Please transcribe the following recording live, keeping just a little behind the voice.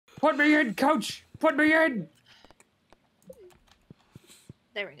Put me in, coach! Put me in!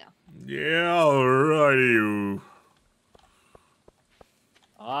 There we go. Yeah, alrighty.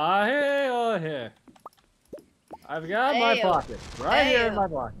 Oh, here. I've got my Hey-o. pocket. Right here in Hey-o. my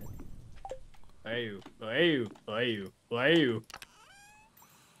pocket. Hey-you.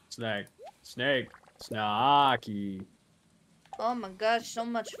 Snake. Snacky. Oh my gosh, so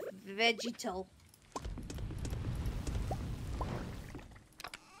much vegetal.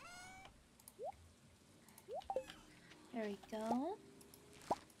 There we go.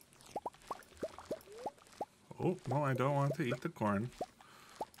 Oh, no, I don't want to eat the corn.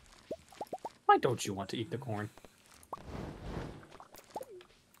 Why don't you want to eat the corn?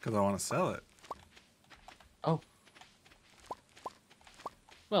 Because I want to sell it. Oh.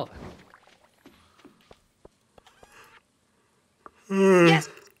 Well then. Yes!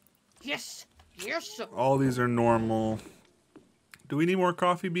 Yes! Yes, sir! All these are normal. Do we need more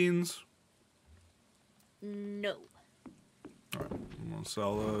coffee beans? No. Alright, I'm going to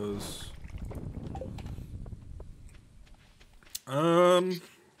sell those. What are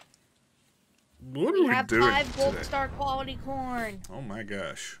We we have doing 5 gold today? star quality corn. Oh my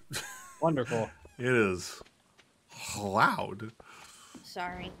gosh. Wonderful. It is loud.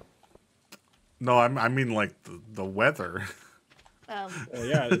 Sorry. No, I mean like the weather. Oh.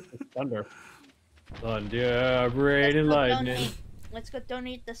 Yeah, it's thunder. Thunder, rain, and lightning. Let's go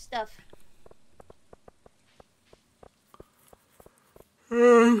donate the stuff.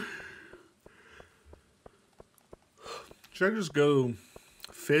 Should I just go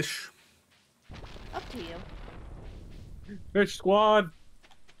fish? Up to you. Fish squad.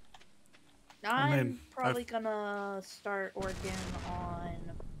 I'm probably gonna start working on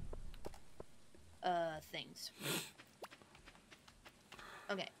things.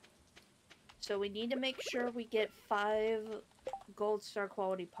 Okay. So we need to make sure we get 5 gold star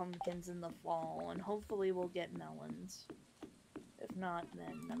quality pumpkins in the fall, and hopefully we'll get melons. If not,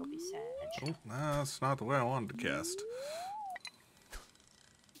 then that'll be sad. Oh, that's not the way I wanted to cast.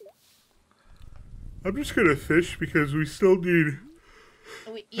 I'm just gonna fish because we still need.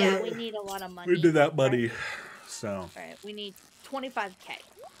 We need a lot of money. We did that money, Right? so. Alright, we need 25k.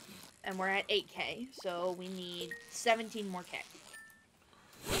 And we're at 8k, so we need 17 more k.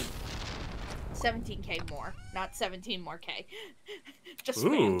 17k more, not 17 more k. Just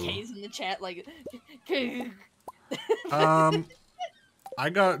spam K's in the chat, like. I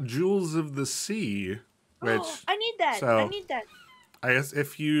got Jewels of the Sea, which. I need that. So, I need that. I guess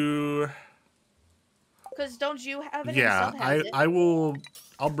if you. Because don't you have it? Yeah, I will.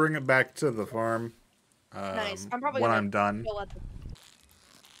 I'll bring it back to the farm. Nice. I'm probably when gonna I'm done.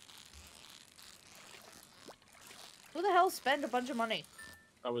 Who the hell spent a bunch of money?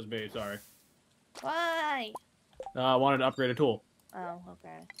 That was me, sorry. Why? I wanted to upgrade a tool. Oh,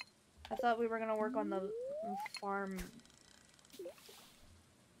 okay. I thought we were gonna work on the farm.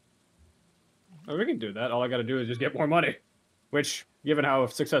 Oh, we can do that. All I gotta do is just get more money. Which, given how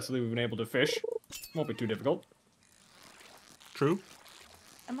successfully we've been able to fish, won't be too difficult. True.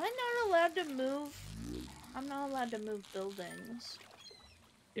 Am I not allowed to move? I'm not allowed to move buildings.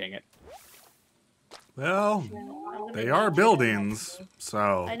 Dang it. Well, Yeah, they are buildings,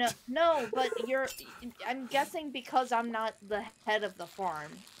 so. I know. No, but I'm guessing because I'm not the head of the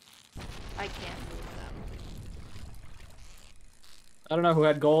farm, I can't move them. I don't know who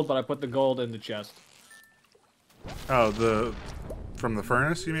had gold, but I put the gold in the chest. Oh, from the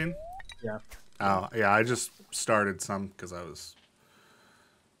furnace, you mean? Yeah. Oh, yeah, I just started some because I was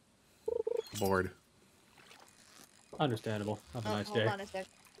bored. Understandable. Have a nice day. Hold on a sec.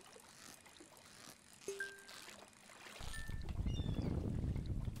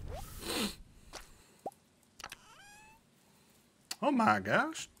 Oh my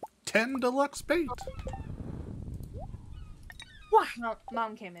gosh. 10 deluxe bait. What?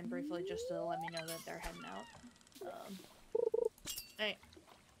 Mom came in briefly just to let me know that they're heading out. Alright.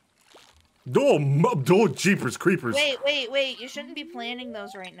 Oh, jeepers creepers. Wait. You shouldn't be planting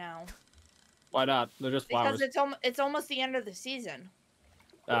those right now. Why not? They're just flowers. Because it's almost the end of the season.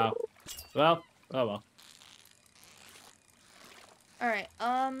 Oh. Well. Oh well. Alright,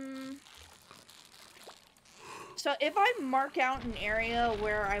 so if I mark out an area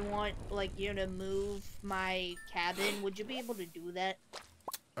where I want, like, you to move my cabin, would you be able to do that?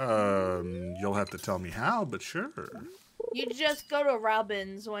 You'll have to tell me how, but sure. You just go to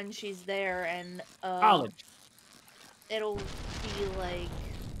Robin's when she's there, and, College. it'll be, like,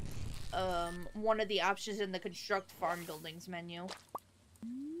 one of the options in the construct farm buildings menu.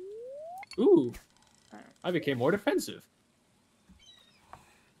 Ooh. I became more defensive.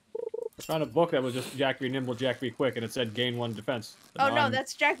 I found a book that was just Jack be nimble, Jack be quick, and it said gain 1 defense. Oh no,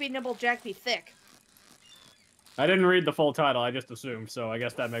 that's Jack be nimble, Jack be thick. I didn't read the full title, I just assumed, so I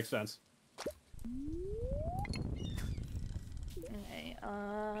guess that makes sense. Okay,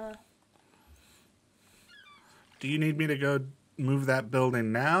 Do you need me to go move that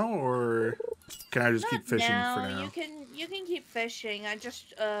building now, or can I just keep fishing for now? You can keep fishing. I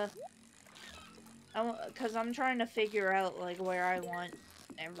just because I'm trying to figure out like where I want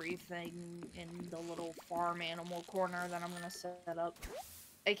everything in the little farm animal corner that I'm gonna set up,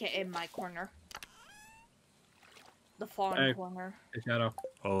 aka my corner, the fawn corner. Hey, Shadow.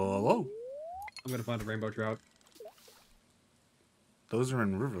 Hello. I'm gonna find a rainbow trout. Those are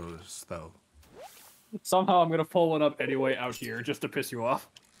in rivers, though. Somehow I'm gonna pull one up anyway out here just to piss you off.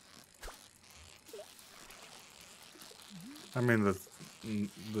 I mean,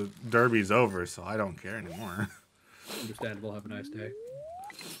 the derby's over, so I don't care anymore. Understandable. Have a nice day.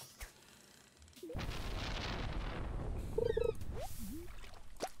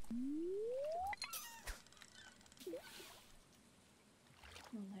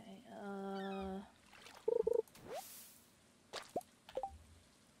 Okay,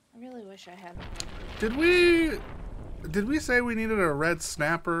 I really wish I had. Did we say we needed a red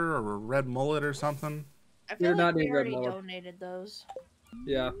snapper or a red mullet or something? I feel like we already donated those.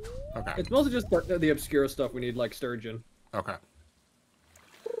 Yeah. Okay. It's mostly just the obscure stuff we need, like sturgeon. Okay.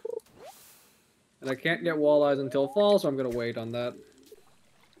 And I can't get walleyes until fall, so I'm gonna wait on that.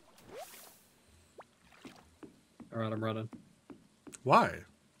 Alright, I'm running. Why?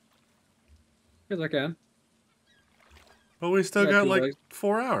 Because I can. Well, we still Yeah, got 2 like legs.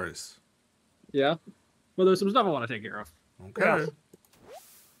 4 hours. Yeah. Well, there's some stuff I want to take care of. Okay. Yeah.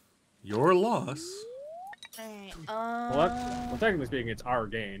 Your loss. Alright, Well, technically speaking, it's our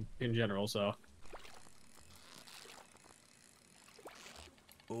gain in general, so.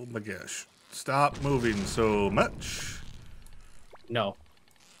 Oh my gosh. Stop moving so much. No.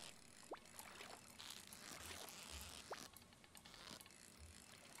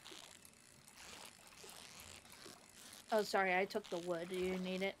 oh, sorry, I took the wood. Do you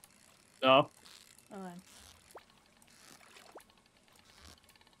need it? No. Okay.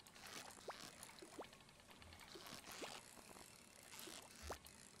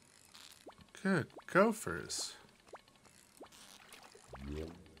 Good gophers.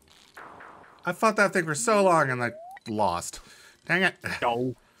 I fought that thing for so long and I lost. Dang it.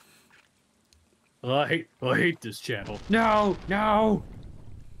 No. I hate this channel. No, no.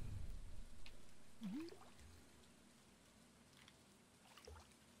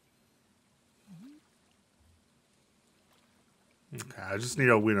 Okay, I just need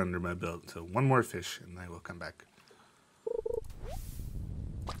a win under my belt. So 1 more fish and I will come back.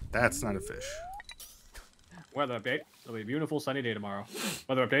 That's not a fish. Weather update. It'll be a beautiful sunny day tomorrow.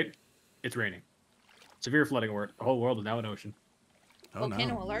 Weather update. It's raining. Severe flooding alert. The whole world is now an ocean. Oh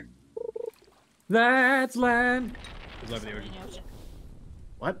Volcano no. alert. That's land. It's alive in the ocean. Ocean.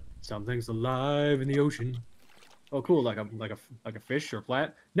 What? Something's alive in the ocean. Oh, cool. Like a fish or a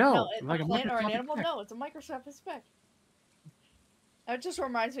plant? No, No, it's like a plant or an microscopic animal. speck. No, it's a microscopic speck. It just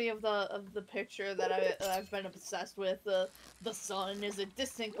reminds me of the picture that I've been obsessed with. The sun is a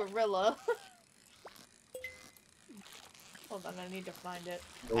distant gorilla. Hold on, I need to find it.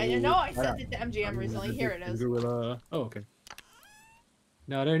 I know I sent it to MGM recently. Here it is. Gorilla. Oh, okay.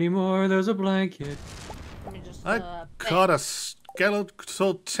 Not anymore. There's a blanket. Let me just. I caught a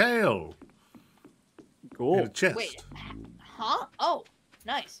skeletal tail in Cool. a chest. Wait. Huh? Oh,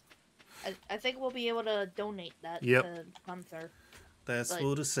 nice. I think we'll be able to donate that Yep. to Gunther. That's Like-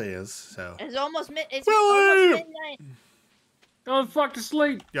 what it says. So It's almost Willie! almost midnight. Go the fuck to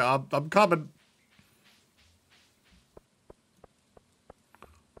sleep. yeah, I'm coming.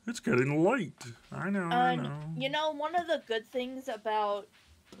 It's getting late. I know. I know. You know, one of the good things about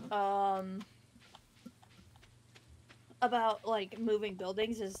like moving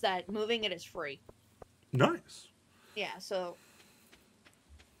buildings is that moving it is free. Nice. Yeah, so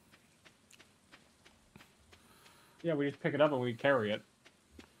Yeah, we just pick it up and we carry it.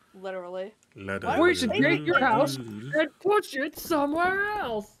 literally. We should take your house and push it somewhere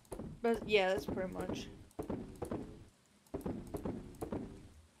else. But yeah, that's pretty much.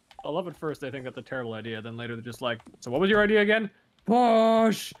 I love at first they think that's a terrible idea, then later they're just like, so what was your idea again?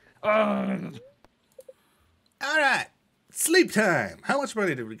 Push! Ugh. All right. Sleep time. How much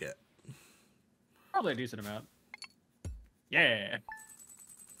money did we get? Probably a decent amount. Yeah.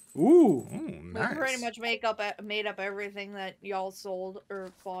 Ooh. Oh, We nice. pretty much made up everything that y'all sold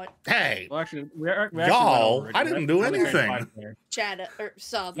or bought. Hey, Well, actually, we actually went Y'all, over it. I didn't do That's only anything. 5 there. Chat or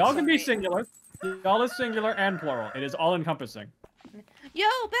sub. Y'all can be sorry. singular. Y'all is singular and plural. It is all encompassing. Yo,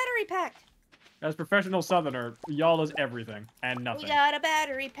 battery pack. As professional southerner, y'all does everything and nothing. We got a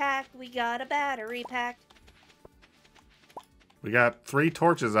battery pack. We got a battery pack. We got 3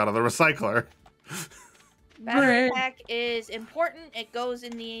 torches out of the recycler. Battery Great. pack is important. It goes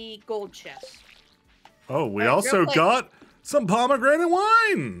in the gold chest. Oh, we Alright, also real quick. got some pomegranate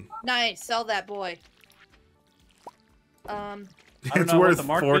wine. Nice. Sell that boy. I don't It's know what worth the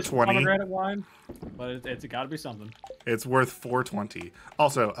market is for 420. pomegranate wine, but it's got to be something. It's worth 420.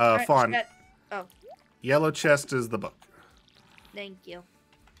 Also, Alright, Fawn, chat. Oh, yellow chest is the book. thank you.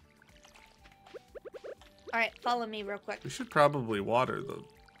 Alright, follow me real quick. We should probably water the...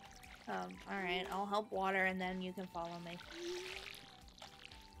 Alright, I'll help water and then you can follow me.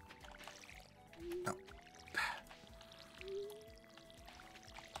 No.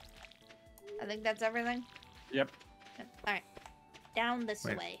 I think that's everything. Yep. Alright. Down this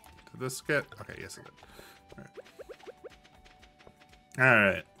Wait. way. Did this get... Okay, yes it did.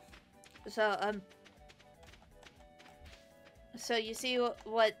 Alright. So you see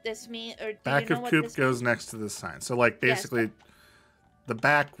what this means, or do Back you know of what coop this goes next to this sign. So, like, Yes, basically, the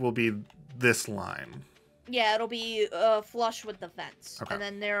back will be this line. Yeah, it'll be flush with the fence, Okay. and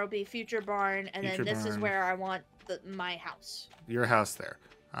then there'll be future barn, and Future then this is barn. where I want my house. Your house there.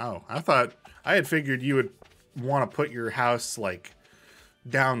 Oh, I had figured you would want to put your house, like,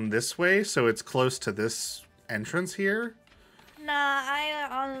 down this way, so it's close to this entrance here. Nah,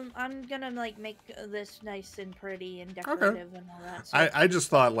 I'm gonna like make this nice and pretty and decorative and all that. So. I just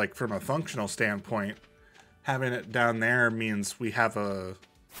thought, like, from a functional standpoint, having it down there means we have a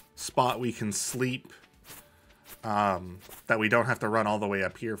spot we can sleep that we don't have to run all the way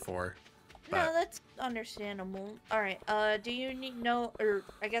up here for. No, But that's understandable. All right. Do you need or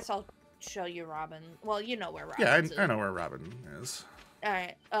I guess I'll show you Robin. Well, you know where Robin yeah, is. I know where Robin is. All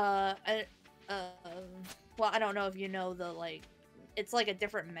right. Well, I don't know if you know it's like a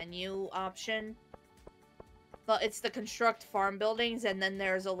different menu option. But it's the construct farm buildings, and then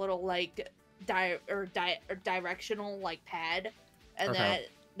there's a little like directional like pad, and Okay.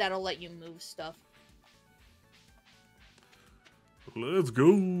 that'll let you move stuff. Let's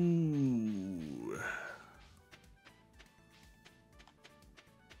go.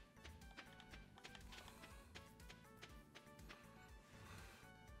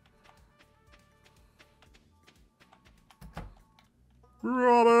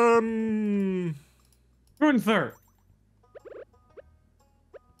 Robin! Gunther!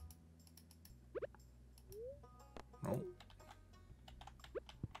 No.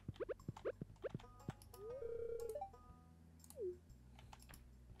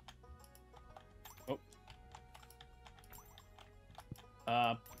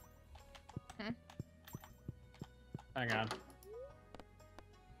 Oh. Hang on.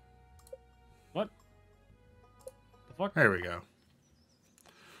 What? The fuck? There we go.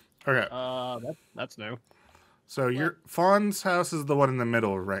 Okay. That's new. So your Fawn's house is the one in the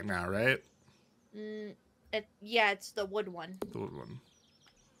middle right now, right? Yeah, it's the wood one. The wood one.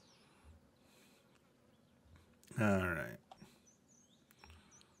 All right.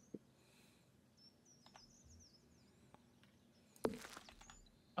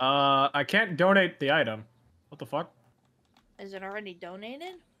 I can't donate the item. What the fuck? Is it already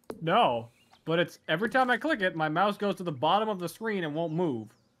donated? No. But it's every time I click it, my mouse goes to the bottom of the screen and won't move.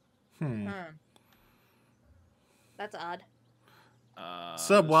 That's odd.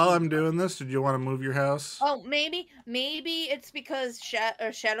 Sub, while I'm doing this, did you want to move your house? Oh, maybe it's because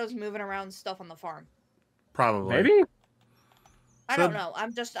Shadow's moving around stuff on the farm. Probably. Maybe? I Sub- don't know.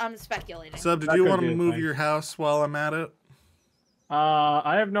 I'm speculating. Sub, did That you could want be to a move thing. your house while I'm at it?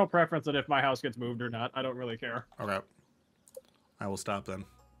 I have no preference on if my house gets moved or not. I don't really care. Okay. I will stop then.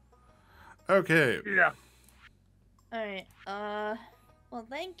 Okay. Yeah. All right. Well,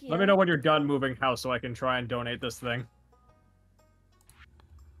 thank you. Let me know when you're done moving house so I can try and donate this thing.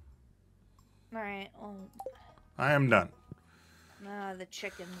 All right. Well, I am done. the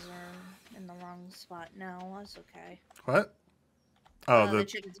chickens are in the wrong spot now. That's okay. What? Oh, The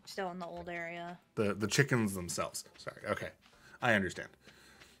chickens are still in the old area. the chickens themselves. Sorry. Okay. I understand.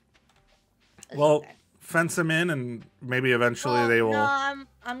 It's Well, okay. fence them in and maybe eventually Well, they will... No,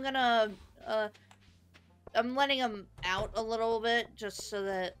 I'm gonna I'm letting them out a little bit just so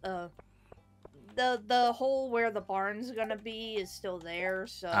that the hole where the barn's gonna be is still there,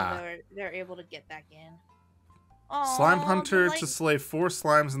 so they're able to get back in. Slime Aw, hunter but, to slay 4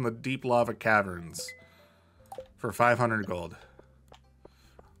 slimes in the deep lava caverns for 500 gold.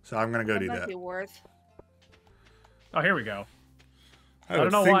 So I'm gonna go do might that. be worth. Oh, here we go. I would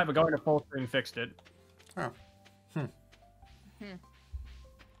don't know think- why, but going to full screen fixed it. Oh.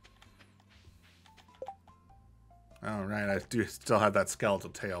 Oh, right. I do still have that skeletal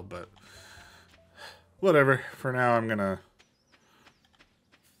tail, but whatever. For now, I'm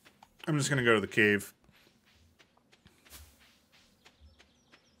just gonna go to the cave.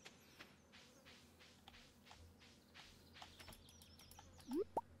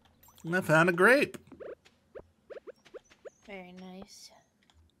 And I found a grape. Very nice.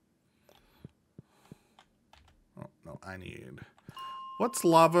 Oh, no, I need... What's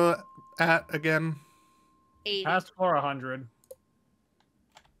lava at again? 80. Past for 100.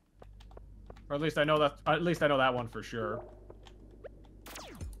 Or at least I know that. At least I know that one for sure.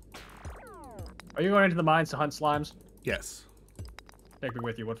 Are you going into the mines to hunt slimes? Yes. Take me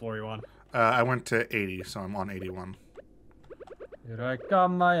with you. What floor are you on? I went to 80, so I'm on 81. Here I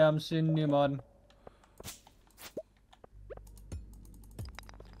come, I am Cinnamon.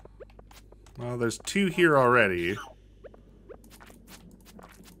 Well, there's 2 here already.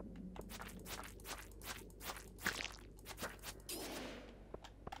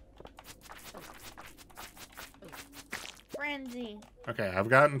 Frenzy. Okay, I've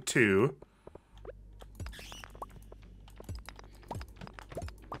gotten 2.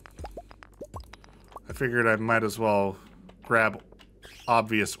 I figured I might as well grab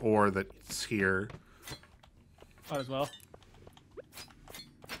obvious ore that's here. Might as well.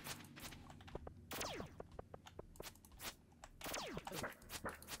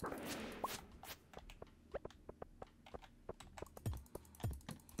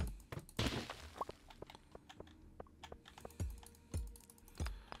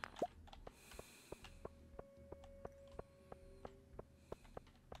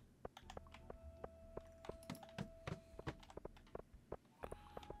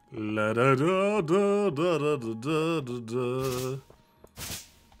 La da da da da da da da da da.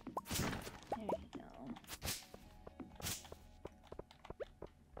 There you go.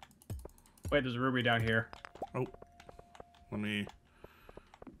 Wait, there's a ruby down here. Oh, let me.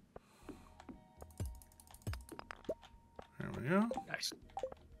 There we go. Nice.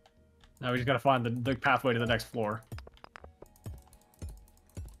 Now we just gotta find the pathway to the next floor.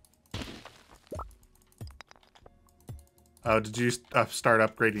 Oh, did you start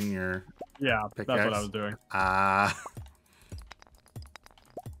upgrading your Yeah, pickaxe? that's what I was doing. Ah.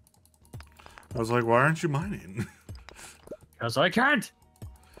 I was like, why aren't you mining? Because I can't!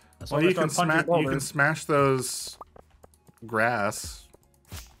 That's Well, why I you can, start punching you can boulders. smash those grass,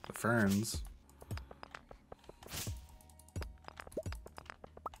 the ferns.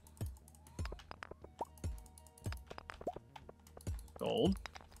 Gold.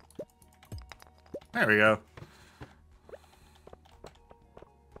 There we go.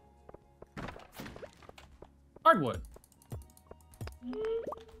 Hardwood.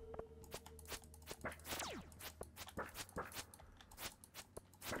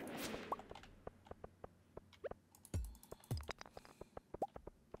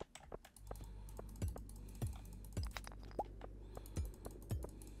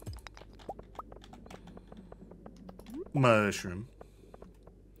 Mushroom.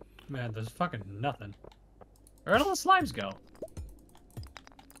 Man, there's fucking nothing. Where'd all the slimes go?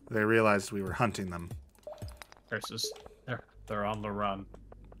 They realized we were hunting them. Curses. They're on the run.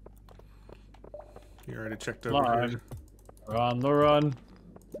 You already checked over Slime. here. They're on the run.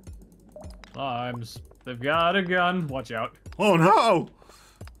 Slimes. They've got a gun. Watch out. Oh no!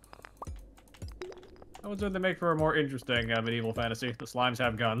 That was what they make for a more interesting medieval fantasy. The slimes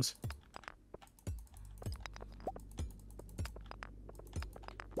have guns.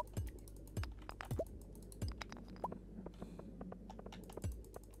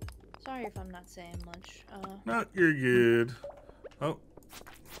 Sorry if I'm not saying much. No, you're good. Oh.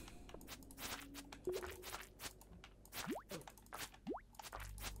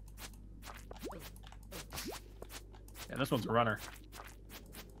 Yeah, this one's a runner.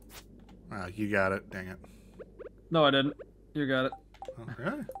 Wow, you got it. Dang it. No, I didn't. You got it.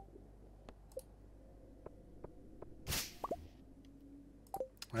 Okay.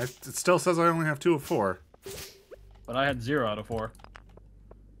 It still says I only have 2 of 4. But I had 0 out of 4.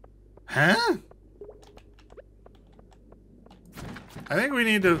 Huh? I think we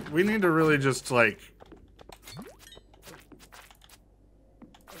need to really just like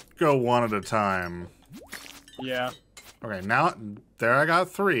go one at a time. Yeah. Okay, now there I got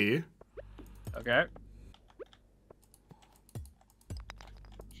 3. Okay.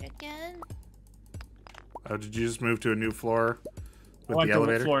 Chicken. Oh, did you just move to a new floor I with went the to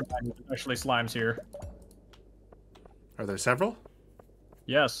elevator? floor 9. There's actually slimes here. Are there several?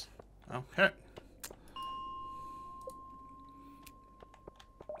 Yes. Okay.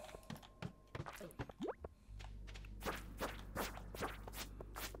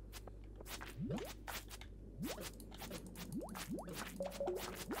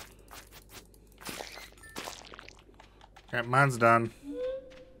 Okay, mine's done.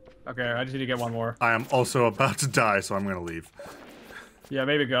 Okay, I just need to get one more. I am also about to die, so I'm gonna leave. Yeah,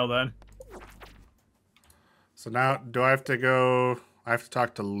 maybe go then. So now, do I have to go? I have to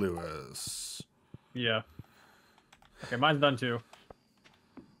talk to Lewis. Yeah. Okay, mine's done too.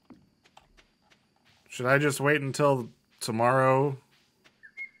 Should I just wait until tomorrow?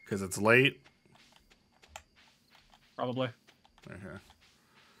 Because it's late? Probably. Okay.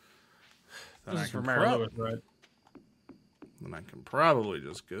 This is for Mary Lewis, right? Then I can probably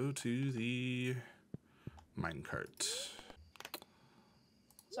just go to the minecart.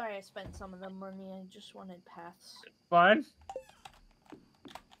 Sorry I spent some of the money. I just wanted paths. Fine.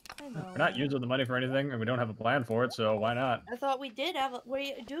 I know. We're not using the money for anything, and we don't have a plan for it, so why not? I thought we did have a...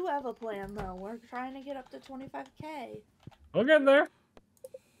 We do have a plan, though. We're trying to get up to 25k. We'll get there.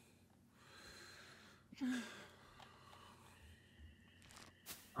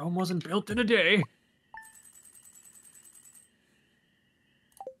 Rome wasn't built in a day.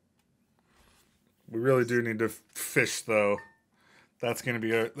 We really do need to fish, though. That's gonna be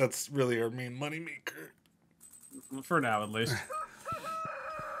that's really our main money maker. For now, at least.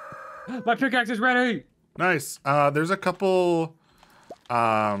 My pickaxe is ready! Nice. There's a couple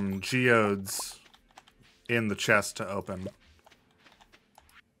geodes in the chest to open.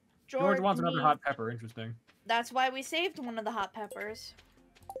 George wants another hot pepper. Interesting. That's why we saved one of the hot peppers.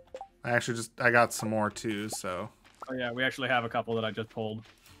 I got some more too, so. Oh yeah, we actually have a couple that I just pulled.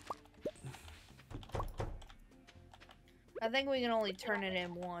 I think we can only turn it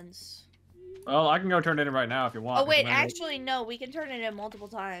in once. Well, I can go turn it in right now if you want. Oh wait, actually no, we can turn it in multiple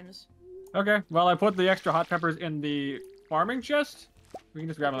times. Okay, well I put the extra hot peppers in the farming chest. We can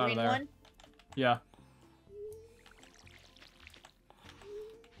just grab them out of there. One? Yeah.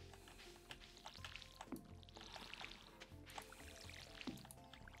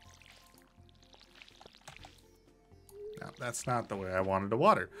 No, that's not the way I wanted to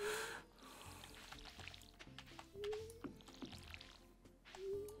water.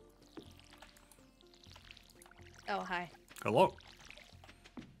 Oh, hi. Hello.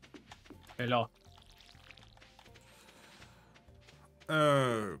 Hello.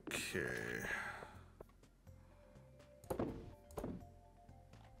 Okay.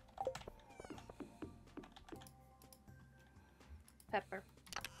 Pepper.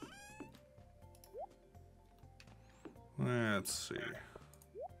 Let's see.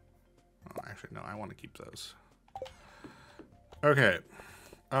 Oh, actually, no, I want to keep those. Okay.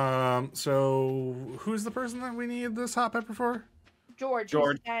 So who's the person that we need this hot pepper for? George,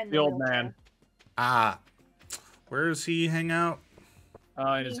 George, he's the old man. Ah. Where does he hang out?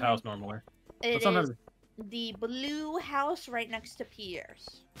 In his house normally. It But sometimes is the blue house right next to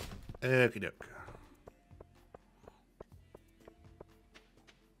Pierce. Okie doke.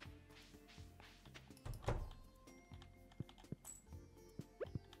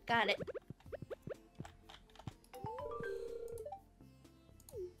 Got it.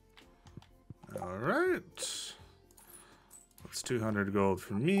 All right. That's 200 gold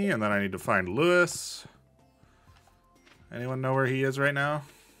for me, and then I need to find Lewis. Anyone know where he is right now?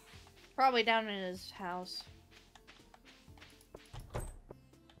 Probably down in his house.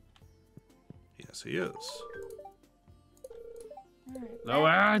 Yes, he is. Alright,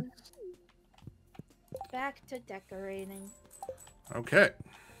 Lois! back to decorating. Okay.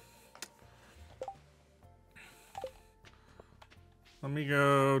 Let me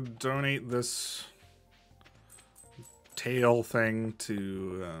go donate this tail thing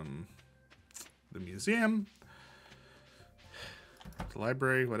to the museum, the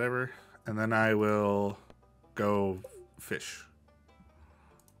library, whatever, and then I will go fish.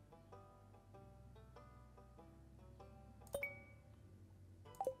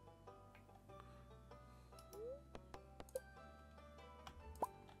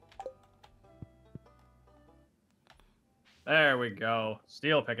 There we go.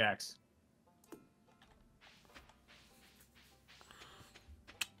 Steel pickaxe.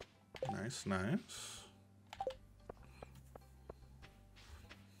 Nice, nice.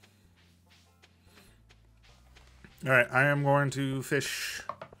 All right, I am going to fish.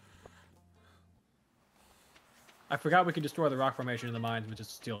 I forgot we could destroy the rock formation in the mines with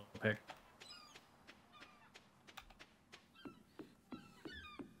just a steel pick.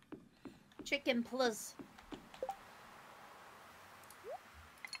 Chicken plus.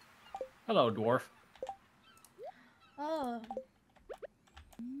 Hello, dwarf. Oh.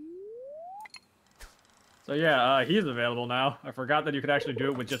 So yeah, he's available now. I forgot that you could actually do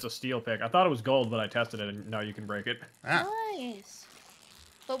it with just a steel pick. I thought it was gold, but I tested it, and no, you can break it. Ah, Nice.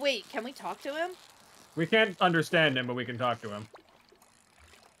 But wait, can we talk to him? We can't understand him, but we can talk to him.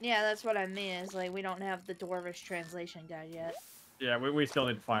 Yeah, that's what I mean. Is like we don't have the Dwarvish translation guide yet. Yeah, we still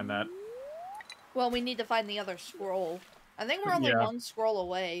need to find that. Well, we need to find the other scroll. I think we're only Yeah. one scroll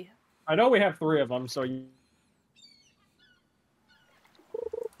away. I know we have 3 of them, so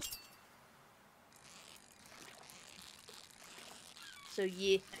So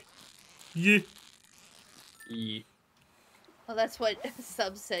yeah. Yeah. yeah. Well, that's what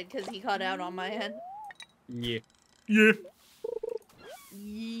Sub said because he cut out on my end. Yeah. Yeah.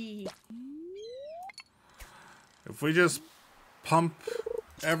 Yee. If we just pump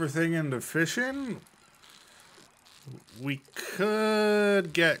everything into fishing, we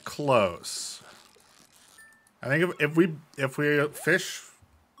could get close. I think if we fish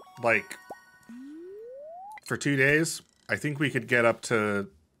like for 2 days, I think we could get up to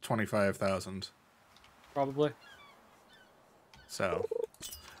 25,000. Probably. So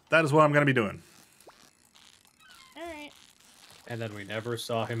that is what I'm going to be doing. Alright. And then we never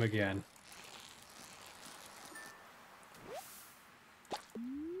saw him again.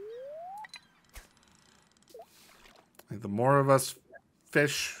 The more of us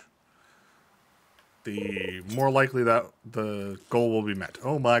fish, the more likely that the goal will be met.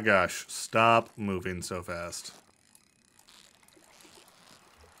 Oh my gosh, stop moving so fast.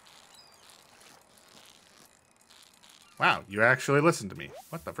 Wow, you actually listened to me.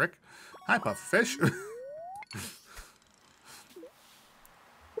 What the frick? Hi, Pufferfish.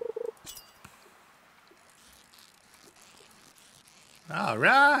 All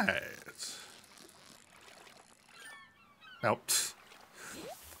right. Nope.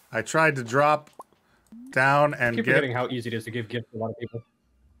 I tried to drop down and I keep get... forgetting how easy it is to give gifts to a lot of people.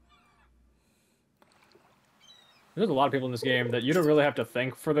 There's a lot of people in this game that you don't really have to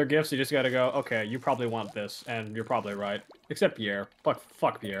think for their gifts. You just gotta go, okay, you probably want this, and you're probably right. Except Pierre.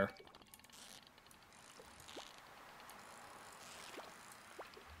 Fuck Pierre.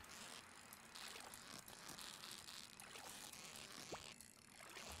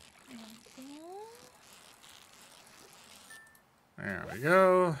 There we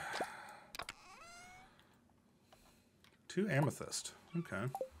go. 2 amethyst. Okay.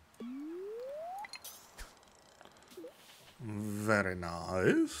 Very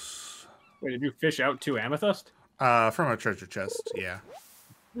nice. Wait, did you fish out 2 amethyst? From a treasure chest, yeah.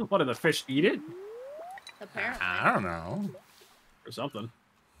 What, did the fish eat it? Apparently. I don't know. Or something.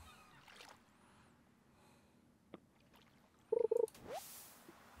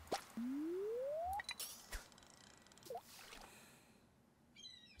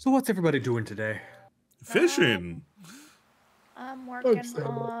 So what's everybody doing today? Fishing. I'm working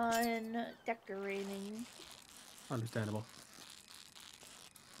on decorating. Understandable.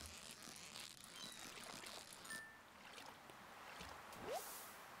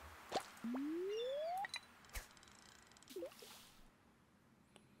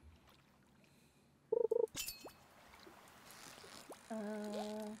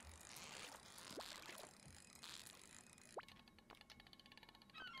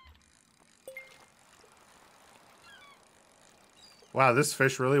 Wow, this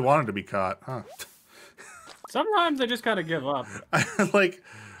fish really wanted to be caught, huh? Sometimes they just kind of give up. Like,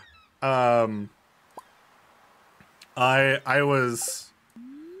 I was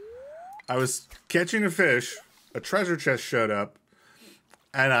catching a fish, a treasure chest showed up,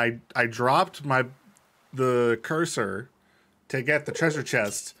 and I dropped the cursor to get the treasure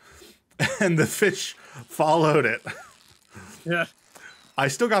chest, and the fish followed it. Yeah. I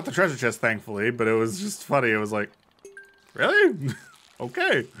still got the treasure chest, thankfully, but it was just funny. It was like, really?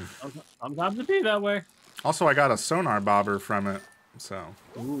 Okay. Sometimes it be that way. Also, I got a sonar bobber from it, so.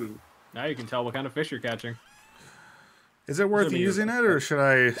 Ooh. Now you can tell what kind of fish you're catching. Is it worth Should be using it, or should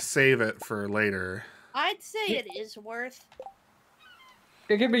I save it for later? I'd say it is worth.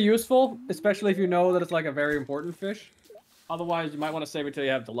 It can be useful, especially if you know that it's like a very important fish. Otherwise, you might want to save it till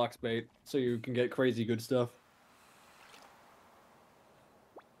you have deluxe bait, so you can get crazy good stuff.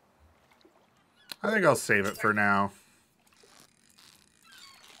 I think I'll save it for now.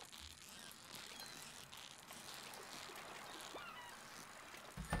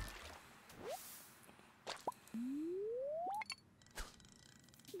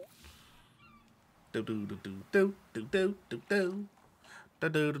 Do do do do do do do do do do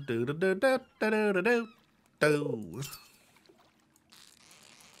do do do do do do do do.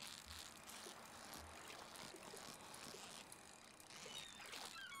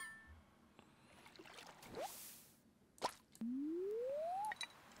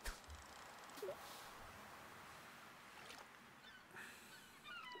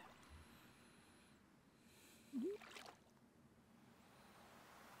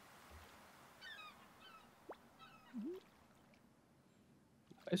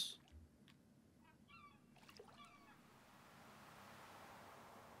 Nice.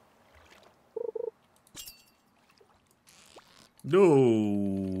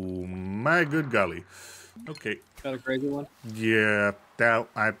 No, my good golly. Okay. Got a crazy one? Yeah,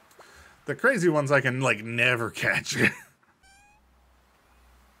 the crazy ones I can like never catch.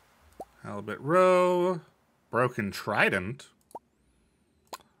 Halibut roe, broken trident.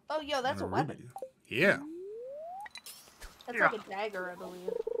 Oh, yo, that's a and weapon. ruby. Yeah. That's like a dagger, I believe.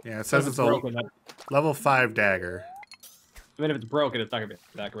 Yeah, it So says if it's a broken, level 5 dagger. I mean, if it's broken, it's not gonna be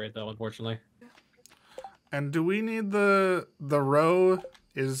that great, though. Unfortunately. And do we need the roe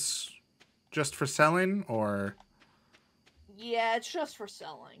is just for selling or? Yeah, it's just for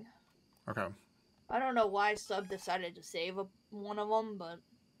selling. Okay. I don't know why Sub decided to save one of them, but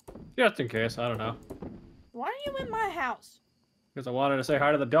Just in case, I don't know. why are you in my house? Because I wanted to say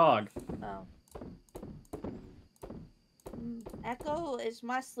hi to the dog. Oh. Echo is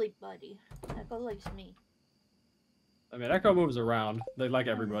my sleep buddy. Echo likes me. I mean, Echo moves around. They like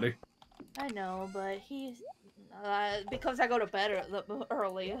everybody. I know, but he's because I go to bed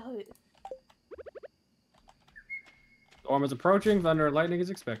early. Storm is approaching. Thunder and lightning is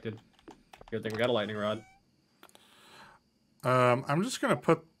expected. Good thing we got a lightning rod. I'm just gonna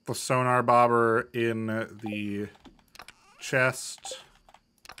put the sonar bobber in the chest.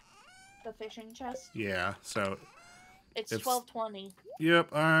 The fishing chest. Yeah, so It's It's- 12:20.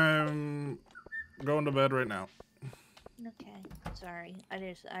 yep, I'm going to bed right now. Okay, sorry. I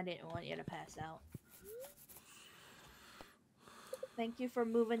didn't want you to pass out. Thank you for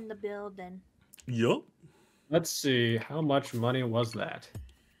moving the building. Yup. Let's see. How much money was that?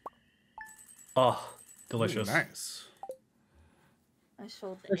 Oh, delicious. Nice. I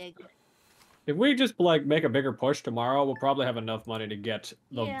sold the egg. If we just like make a bigger push tomorrow, we'll probably have enough money to get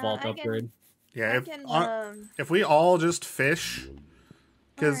the Yeah, vault I can- upgrade. Yeah, I if can, if we all just fish,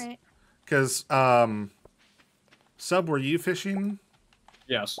 alright. because Sub, were you fishing?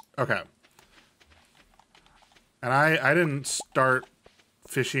 Yes. Okay. And I didn't start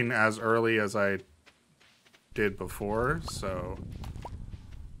fishing as early as I did before, so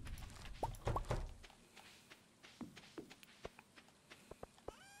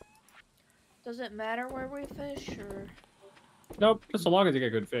Does it matter where we fish, or? Nope. Just so long as you get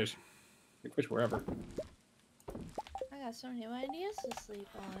good fish. You can fish wherever. I got some new ideas to sleep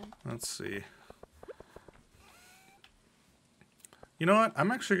on. let's see. You know what?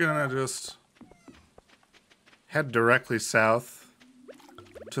 I'm actually gonna just head directly south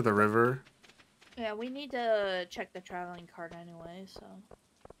to the river. Yeah, we need to check the traveling card anyway, so.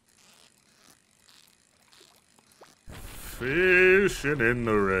 Fishing in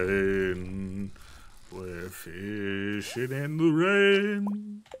the rain. We're fishing in the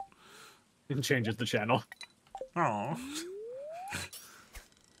rain. It changes the channel. Oh.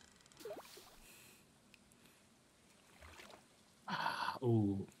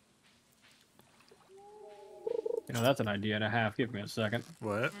 Ooh. You know, that's an idea and a half. Give me a second.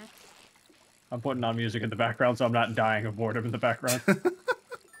 What? I'm putting on music in the background so I'm not dying of boredom in the background.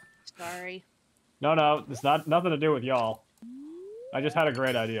 Sorry. No, it's nothing to do with y'all. I just had a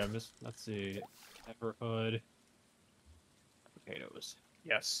great idea. Let's see. Pepperhood. Potatoes.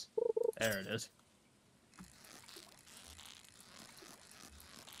 Yes. There it is.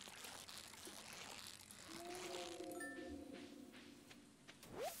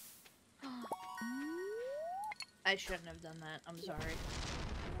 I shouldn't have done that. I'm sorry.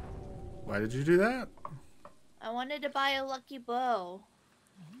 Why did you do that? I wanted to buy a lucky bow.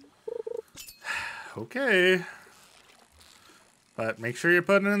 Okay. But make sure you're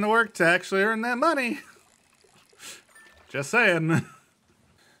putting in the work to actually earn that money. Just saying.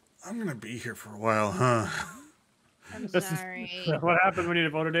 I'm gonna be here for a while, huh? I'm This is- sorry. What happens when you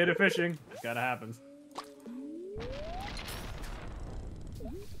devote a day to fishing? It kinda happens.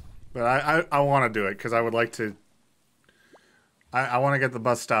 But I want to do it because I would like to. I want to get the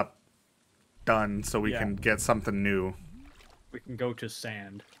bus stop done so we Yeah. can get something new. We can go to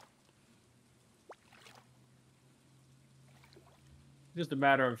sand. Just a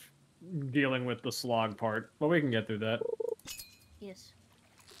matter of dealing with the slog part, but we can get through that. Yes.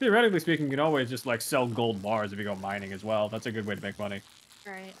 Theoretically speaking, you can always just like sell gold bars if you go mining as well. That's a good way to make money.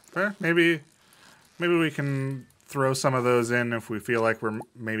 Right. Fair. Maybe we can throw some of those in if we feel like we're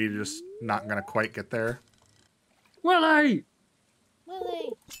maybe just not gonna quite get there. Willie!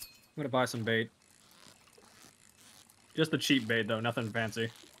 Willie. I'm gonna buy some bait. Just the cheap bait though, nothing fancy.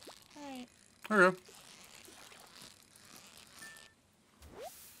 Alright. Okay.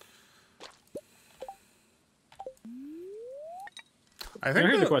 I think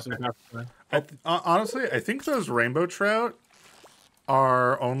Here's the the- question. honestly, I think those rainbow trout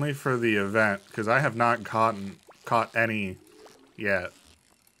are only for the event, because I have not caught any yet.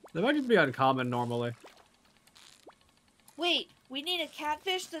 They might just be uncommon normally. Wait, we need a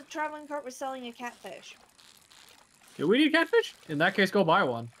catfish? The traveling cart was selling a catfish. Do we need catfish? In that case, go buy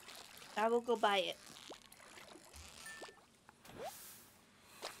one. I will go buy it.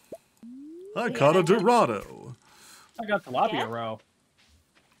 I caught a Dorado. I got tilapia Yeah? roe.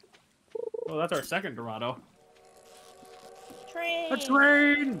 Oh, that's our second Dorado. Train! A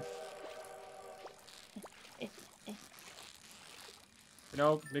train! You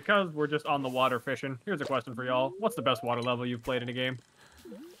know, because we're just on the water fishing, here's a question for y'all. What's the best water level you've played in a game?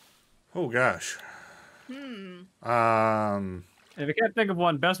 Oh gosh. Hmm. Um. And if you can't think of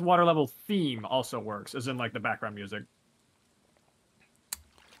one, best water level theme also works, as in like the background music.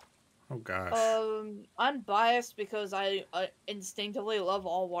 Oh gosh. I'm biased because I instinctively love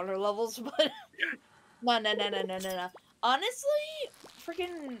all water levels, but no. Honestly,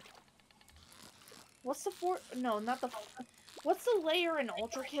 freaking. What's the No, not the. What's the layer in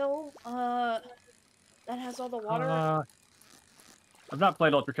Ultra Kill? That has all the water. I've not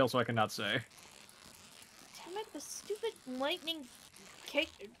played Ultra Kill, so I cannot say. Damn it! The stupid lightning cake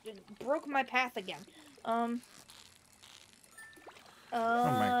broke my path again. Oh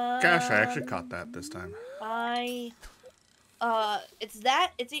my gosh! I actually caught that this time.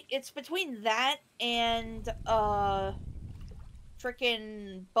 It's between that and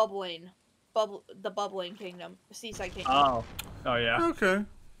frickin' the bubbling kingdom, seaside kingdom. Oh yeah. Okay.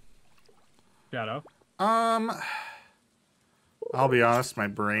 Shadow. I'll be honest, my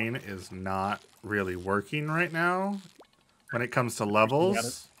brain is not really working right now when it comes to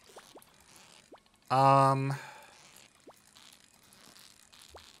levels.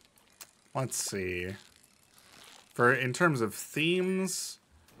 Let's see. In terms of themes,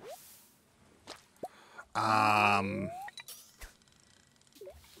 oh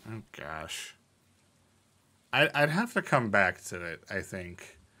gosh. I'd have to come back to it, I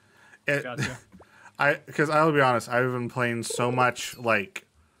think. Gotcha. Because I'll be honest, I've been playing so much, like,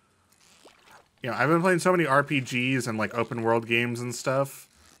 I've been playing so many RPGs and, like, open world games and stuff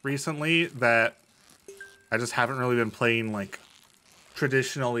recently that I just haven't really been playing, like,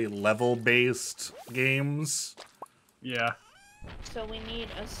 traditionally level-based games. Yeah. So we need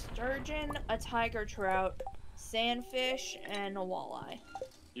a sturgeon, a tiger trout, sandfish, and a walleye.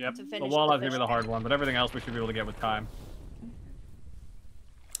 Yep. To The finish walleye's the gonna be the fish hard one, but everything else we should be able to get with time.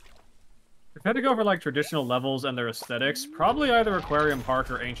 If I had to go for like traditional levels and their aesthetics, probably either Aquarium Park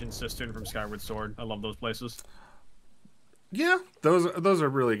or Ancient Cistern from Skyward Sword. I love those places. Yeah, those are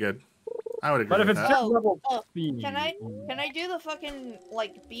really good. I would agree But if with it's that. just level Can I do the fucking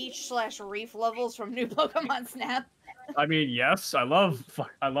like beach/reef levels from New Pokemon Snap? I mean, yes, I love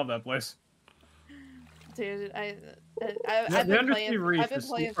that place. Dude, I've The been Undersea playing. Reef I've been is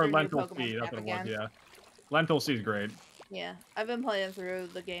playing or through New Lentil Pokemon Sea. That's Snap what it was. again. Yeah, Lentil Sea's great. Yeah, I've been playing through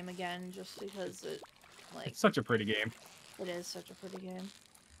the game again just because It's such a pretty game. it is such a pretty game.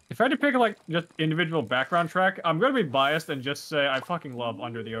 If I had to pick like just individual background track, I'm gonna be biased and just say I fucking love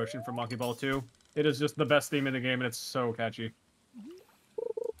Under the Ocean from Monkey Ball 2. It is just the best theme in the game, and it's so catchy.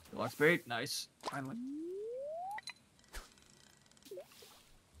 Deluxe bait, nice. Finally.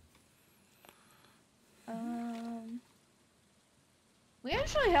 We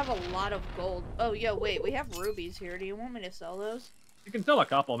actually have a lot of gold. Oh, yeah, wait, we have rubies here. Do you want me to sell those? You can sell a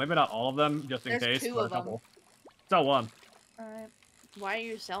couple, maybe not all of them, just in There's case. two But a of them. couple. Sell one. Alright. Why are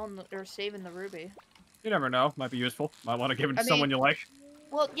you selling or saving the ruby? You never know. Might be useful. Might want to give it to I someone mean- you like.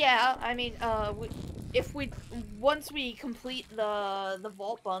 Well, yeah, I mean, once we complete the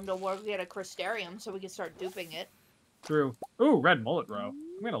vault bundle, we'll get a Crystarium so we can start duping it. True. Ooh, red mullet row.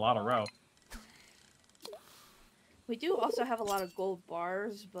 We had a lot of row. We do also have a lot of gold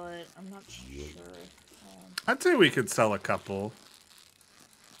bars, but I'm not sure. I'd say we could sell a couple.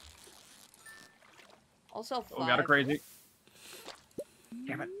 I'll sell 5. Oh, got a crazy.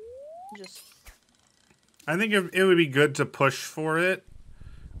 Damn it. Just I think it would be good to push for it,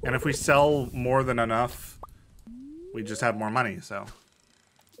 and if we sell more than enough, we just have more money. So.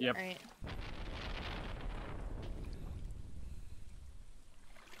 Yep. right.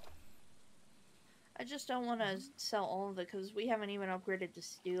 I just don't want to sell all of it because we haven't even upgraded to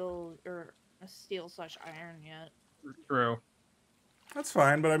steel or a steel/iron yet. True. That's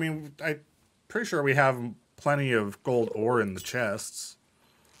fine, but I mean, I'm pretty sure we have plenty of gold ore in the chests.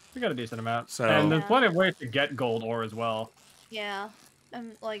 We got a decent amount. So- And there's Yeah. plenty of ways to get gold ore as well. Yeah.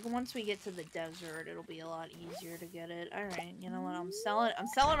 And like once we get to the desert, it'll be a lot easier to get it. All right, you know what? I'm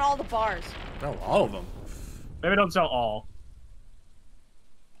selling all the bars. Oh, all of them. Maybe don't sell all.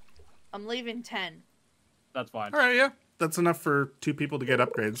 I'm leaving 10. That's fine. All right, yeah, that's enough for 2 people to get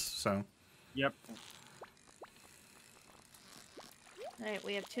upgrades, so. Yep. Alright,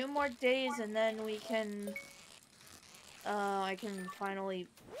 we have 2 more days and then we can... I can finally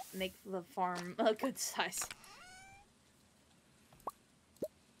make the farm a good size.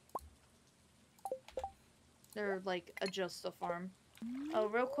 Or, like, adjust the farm. Oh,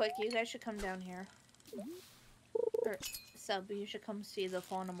 real quick, you guys should come down here. Or, Sub, you should come see the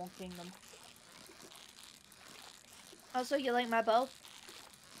Fawn Kingdom. Also, you like my bow?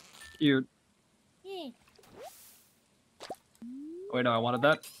 Cute. Yeah. Wait, no, I wanted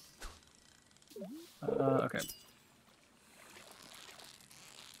that. Okay.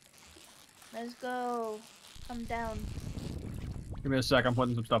 Let's go. Come down. Give me a sec, I'm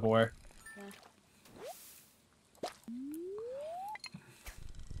putting some stuff away.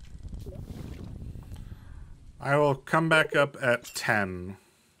 I will come back up at 10.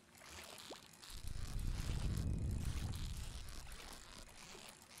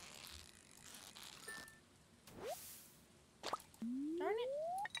 Darn it.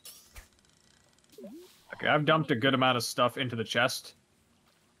 Okay, I've dumped a good amount of stuff into the chest.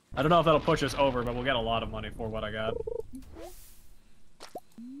 I don't know if that'll push us over, but we'll get a lot of money for what I got.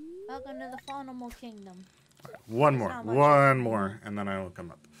 Welcome to the Fawn Kingdom. One more, and then I will come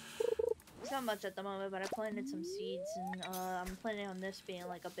up. It's not much at the moment, but I planted some seeds, and I'm planning on this being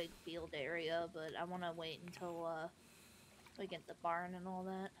like a big field area, but I want to wait until we get the barn and all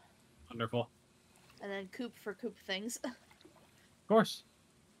that. Wonderful. And then coop for coop things. Of course.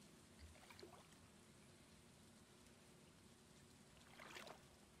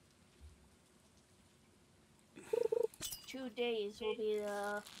 2 days will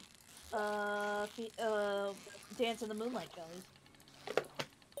be Dance in the Moonlight Jellies.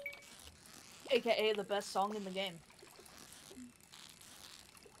 AKA the best song in the game.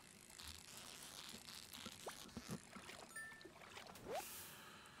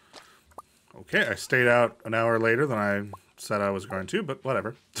 Okay, I stayed out an hour later than I said I was going to, but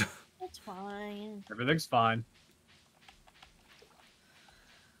whatever. It's fine. Everything's fine.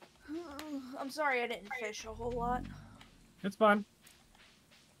 I'm sorry I didn't fish a whole lot. It's fine.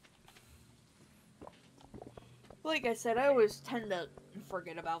 Like I said, I always tend to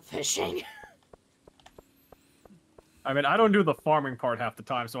forget about fishing. I mean, I don't do the farming part half the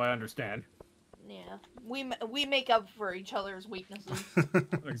time, so I understand. Yeah, we make up for each other's weaknesses.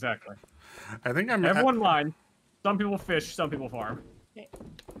 Exactly. I think I'm... Everyone mind. Some people fish, some people farm. Okay.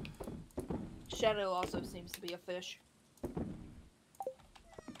 Shadow also seems to be a fish.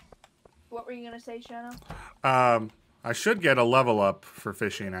 What were you gonna say, Shadow? I should get a level up for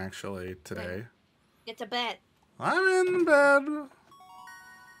fishing, actually, today. Get to bed. I'm in bed.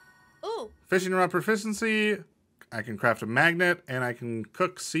 Ooh. Fishing rod proficiency. I can craft a magnet, and I can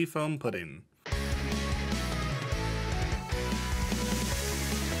cook seafoam pudding.